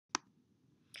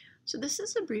So this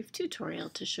is a brief tutorial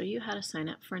to show you how to sign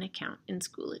up for an account in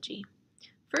Schoology.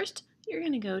 First, you're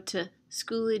going to go to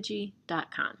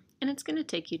schoology.com and it's going to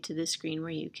take you to this screen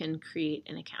where you can create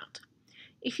an account.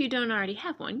 If you don't already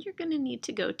have one, you're going to need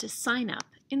to go to sign up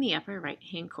in the upper right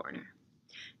hand corner.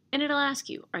 And it'll ask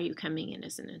you, are you coming in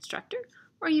as an instructor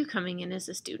or are you coming in as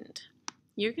a student?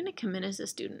 You're going to come in as a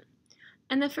student.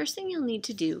 And the first thing you'll need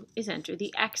to do is enter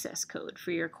the access code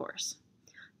for your course.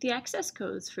 The access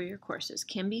codes for your courses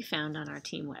can be found on our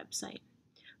team website.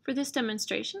 For this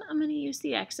demonstration, I'm going to use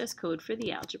the access code for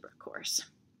the algebra course.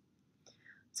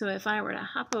 So if I were to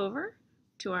hop over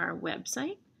to our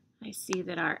website, I see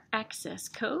that our access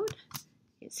code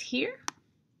is here.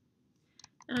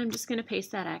 And I'm just going to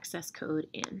paste that access code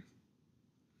in.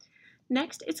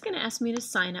 Next, it's going to ask me to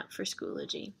sign up for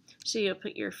Schoology. So you'll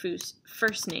put your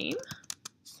first name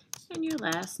and your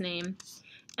last name,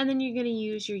 and then you're going to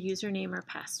use your username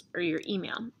or your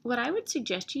email. What I would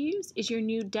suggest you use is your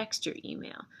new Dexter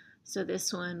email. So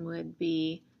this one would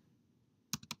be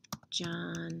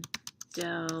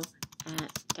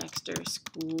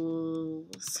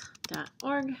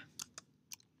johndoe@dexterschools.org.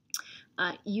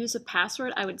 Use a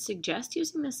password. I would suggest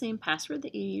using the same password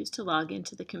that you use to log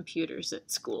into the computers at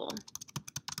school.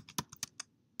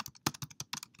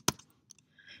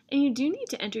 And you do need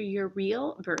to enter your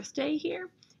real birthday here.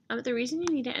 The reason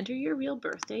you need to enter your real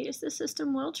birthday is the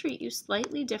system will treat you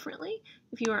slightly differently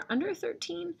if you are under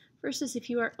 13 versus if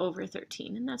you are over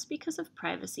 13, and that's because of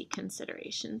privacy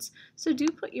considerations. So do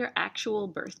put your actual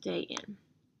birthday in.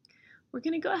 We're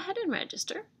going to go ahead and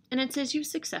register, and it says you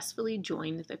successfully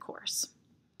joined the course.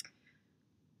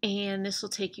 And this will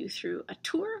take you through a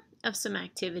tour of some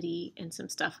activity and some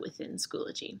stuff within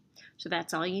Schoology. So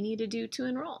that's all you need to do to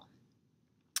enroll.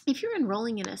 If you're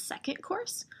enrolling in a second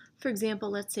course, for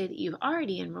example, let's say that you've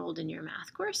already enrolled in your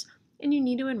math course and you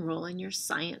need to enroll in your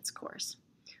science course.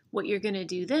 What you're going to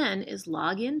do then is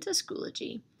log into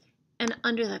Schoology, and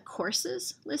under the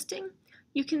courses listing,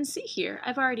 you can see here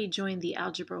I've already joined the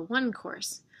Algebra 1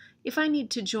 course. If I need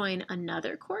to join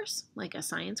another course, like a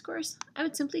science course, I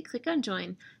would simply click on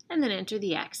join and then enter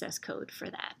the access code for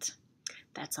that.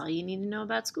 That's all you need to know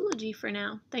about Schoology for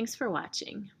now. Thanks for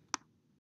watching.